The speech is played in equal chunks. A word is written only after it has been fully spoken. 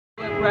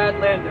Brad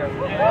Lander.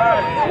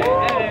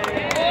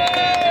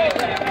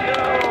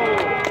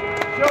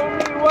 Show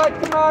me what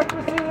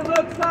democracy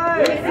looks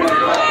like. This is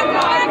what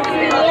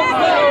democracy looks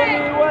like. Show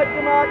me what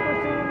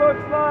democracy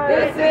looks like.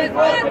 This is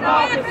what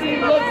democracy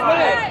looks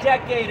like. A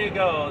decade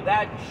ago,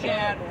 that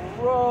chant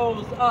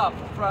rose up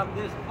from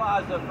this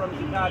plaza, from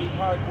Zuccotti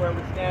Park, where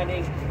we're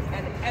standing,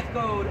 and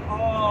echoed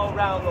all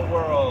around the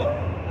world.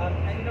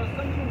 And you know,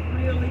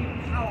 something really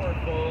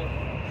powerful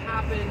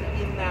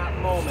happened in that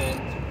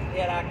moment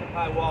at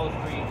Occupy Wall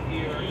Street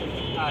here in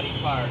Zuccotti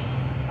Park.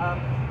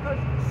 Because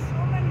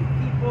so many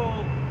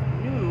people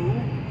knew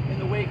in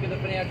the wake of the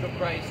financial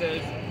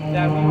crisis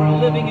that we were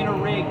living in a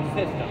rigged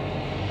system,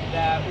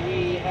 that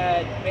we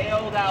had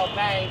bailed out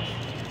banks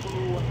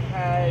who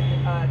had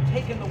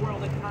taken the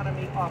world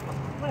economy off a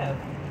cliff,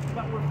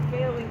 but were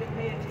failing to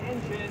pay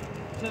attention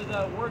to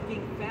the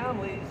working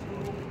families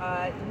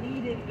who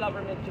needed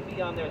government to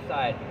be on their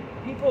side.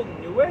 People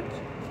knew it,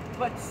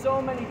 but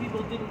so many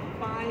people didn't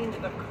find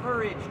the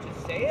courage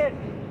to say it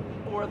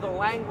or the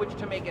language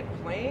to make it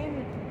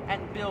plain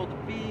and build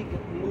big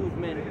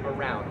movement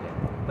around it.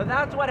 But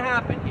that's what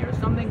happened here.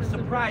 Something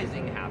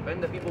surprising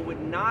happened that people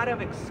would not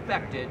have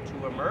expected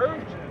to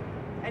emerge,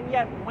 and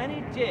yet when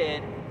it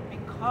did,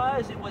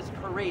 because it was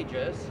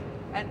courageous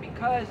and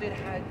because it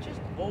had just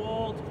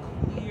bold,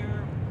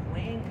 clear,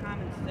 plain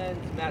common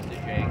sense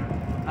messaging,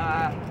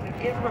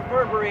 it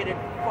reverberated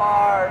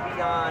far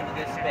beyond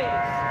this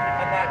space.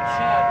 And that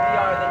chant, "We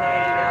are the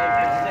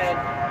 99%,"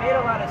 made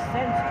a lot of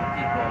sense to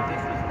people.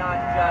 This was not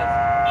just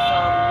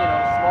some,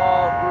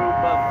 small group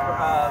of,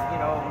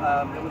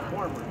 it was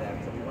warmer then,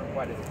 so we weren't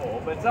quite as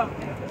cold, but some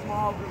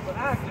small group of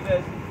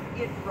activists.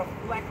 It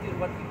reflected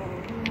what people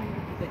knew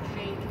the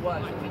change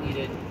was that we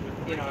needed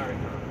in our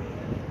economy.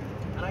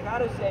 And I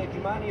gotta say,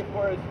 Jumani, of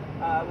course,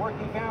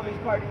 Working Families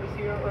Party was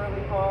here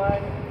early on,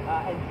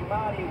 and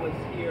Jumani was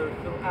here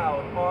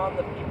throughout on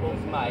the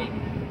People's Mic.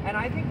 And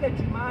I think that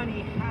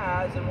Jumani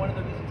has, and one of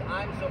the reasons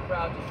I'm so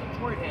proud to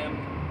support him,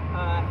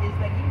 is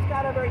that he's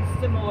got a very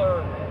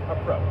similar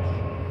approach.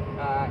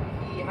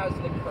 He has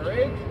the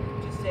courage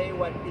to say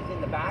what is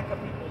in the back of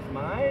people's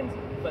minds,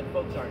 but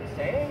folks aren't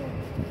saying,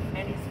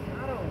 and he's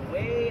got a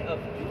way of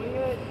doing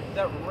it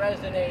that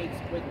resonates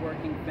with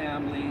working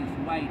families,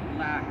 white,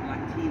 black,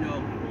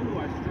 Latino, people who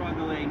are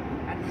struggling,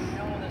 and who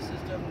know the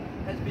system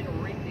has been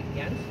rigged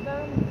against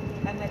them,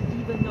 and that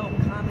even though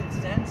common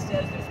sense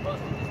says they're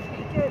supposed to just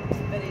take it,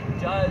 that it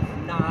does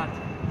not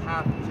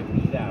have to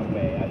be that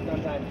way. I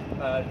sometimes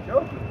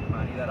joke with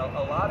Jumani that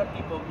a lot of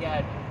people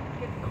get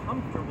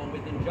comfortable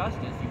with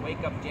injustice. You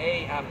wake up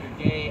day after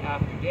day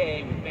after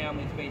day with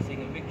families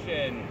facing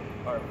eviction,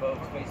 or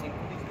folks facing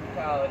police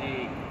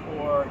brutality,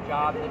 or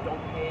jobs that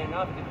don't pay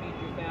enough to feed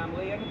your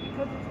family, and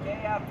because it's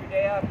day after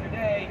day after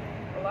day,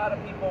 a lot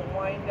of people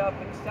wind up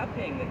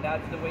accepting that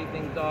that's the way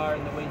things are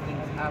and the way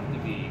things have to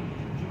be.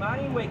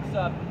 Jumani wakes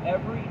up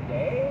every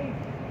day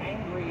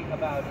angry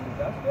about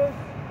injustice,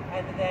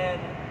 and then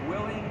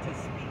willing to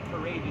speak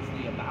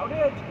courageously about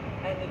it,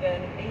 and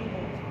then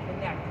able to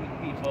connect with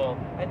people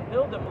and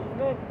build a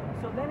movement.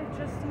 So then it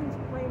just seems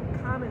plain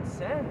common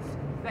sense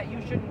that you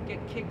shouldn't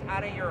get kicked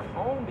out of your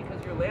home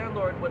because your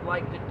landlord would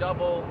like to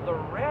double the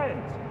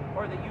rent,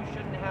 or that you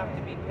shouldn't have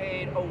to be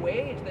paid a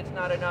wage that's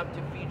not enough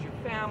to feed your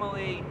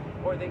family,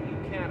 or that you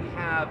can't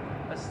have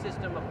a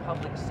system of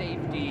public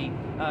safety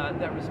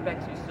that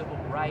respects your civil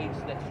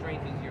rights, that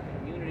strengthens your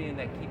community, and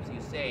that keeps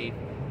you safe.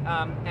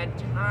 And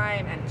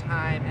time and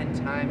time and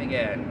time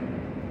again,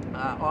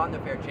 on the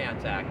Fair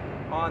Chance Act,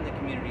 on the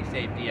Community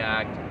Safety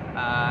Act,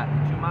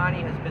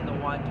 Jumani has been the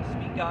one to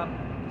speak up,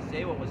 to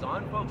say what was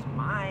on folks'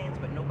 minds,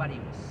 but nobody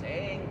was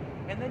saying,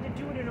 and then to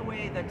do it in a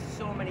way that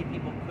so many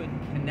people could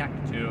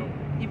connect to,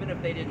 even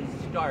if they didn't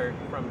start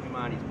from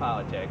Jumani's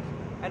politics.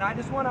 And I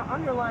just want to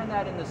underline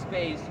that in the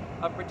space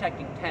of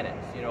protecting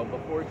tenants. You know,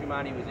 before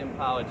Jumani was in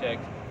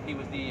politics, he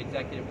was the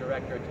executive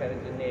director of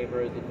Tenants and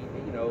Neighbors, and he,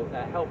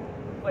 helped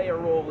play a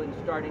role in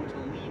starting to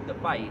lead the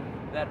fight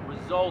that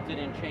resulted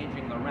in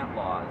changing the rent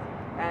laws.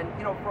 And,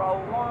 for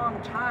a long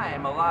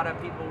time, a lot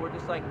of people were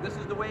just like, this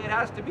is the way it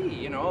has to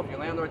be. If your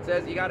landlord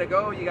says you gotta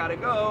go, you gotta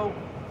go.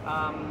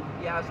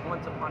 Yes,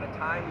 once upon a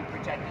time we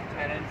protected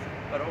tenants,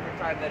 but over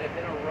time that had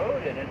been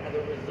eroded, and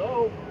the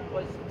result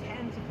was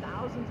tens of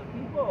thousands of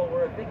people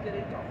were evicted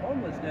into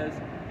homelessness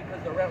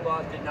because the rent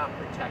laws did not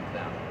protect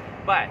them.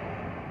 But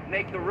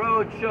Make the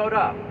Road showed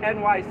up,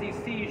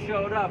 NYCC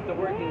showed up, the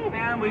Working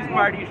Families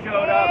Party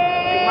showed up,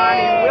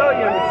 Jumani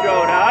Williams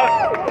showed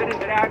up,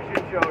 Citizen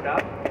Action showed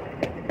up.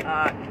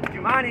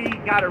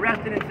 Jumani got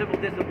arrested in civil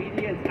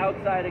disobedience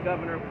outside of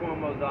Governor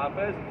Cuomo's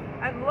office,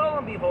 and lo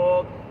and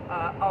behold,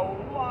 a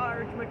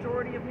large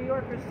majority of New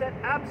Yorkers said,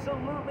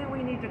 absolutely,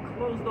 we need to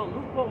close the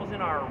loopholes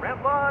in our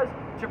rent laws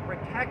to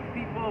protect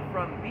people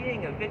from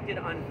being evicted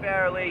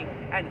unfairly.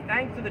 And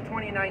thanks to the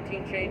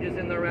 2019 changes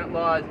in the rent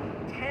laws,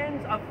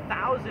 tens of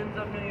thousands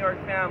of New York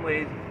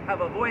families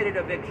have avoided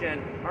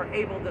eviction, are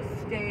able to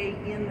stay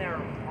in their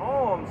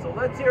homes. So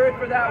let's hear it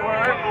for that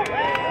work.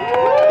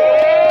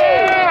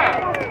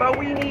 Yeah! But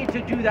we need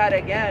to do that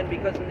again,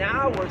 because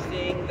now we're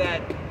seeing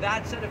that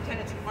that set of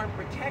tenants who aren't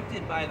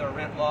protected by the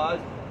rent laws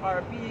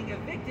are being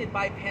evicted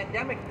by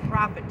pandemic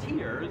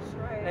profiteers.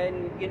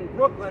 And in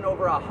Brooklyn,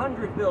 over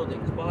 100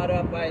 buildings bought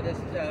up by this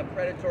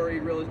predatory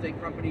real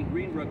estate company,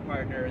 Greenbrook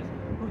Partners,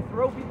 who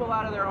throw people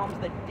out of their homes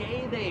the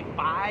day they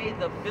buy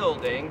the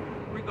building,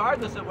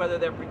 regardless of whether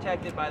they're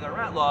protected by the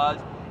rent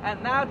laws.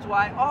 And that's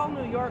why all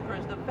New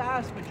Yorkers, the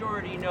vast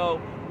majority, know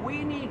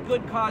we need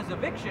good cause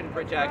eviction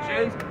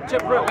protections to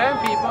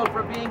prevent people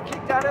from being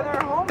kicked out of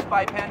their homes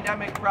by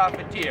pandemic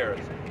profiteers.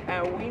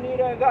 And we need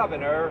a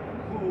governor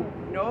who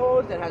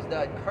knows and has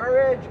the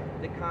courage,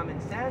 the common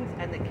sense,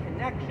 and the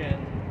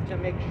connections to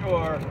make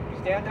sure we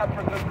stand up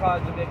for good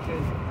cause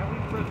evictions and we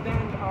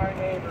prevent our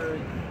neighbors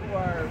who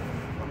are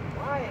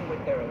complying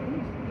with their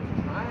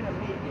leases, trying to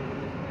make it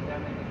in this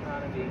pandemic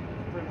economy,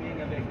 from being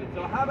evicted.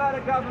 So how about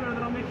a governor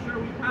that'll make sure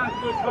we pass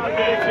good cause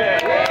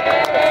eviction?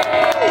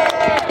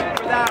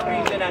 For that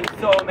reason and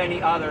so many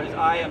others,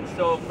 I am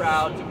so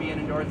proud to be an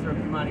endorser of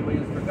Jumaane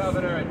Williams for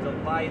governor and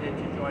delighted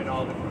to join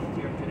all the groups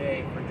here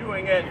today for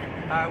doing it.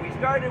 We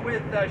started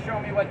with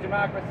Show Me What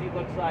Democracy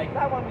Looks Like.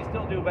 That one we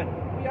still do, but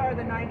we are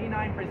the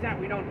 99%.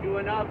 We don't do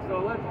enough, so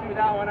let's do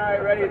that one. All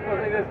right, ready? It's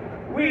supposed to like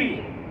this.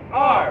 We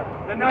are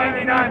the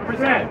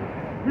 99%.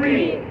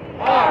 We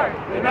are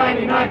the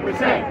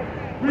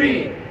 99%.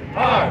 We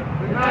are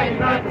the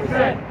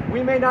 99%.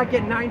 We may not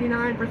get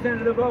 99%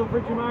 of the vote for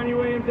Jumaane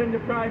Williams in the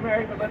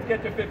primary, but let's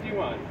get to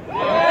 51.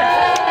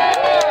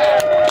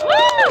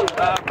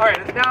 All right,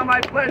 it's now my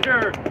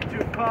pleasure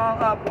to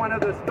call up one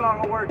of the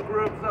stalwart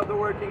groups of the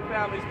Working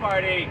Families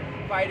Party,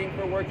 fighting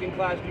for working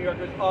class New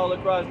Yorkers all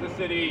across the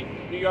city,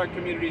 New York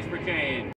Communities for Change.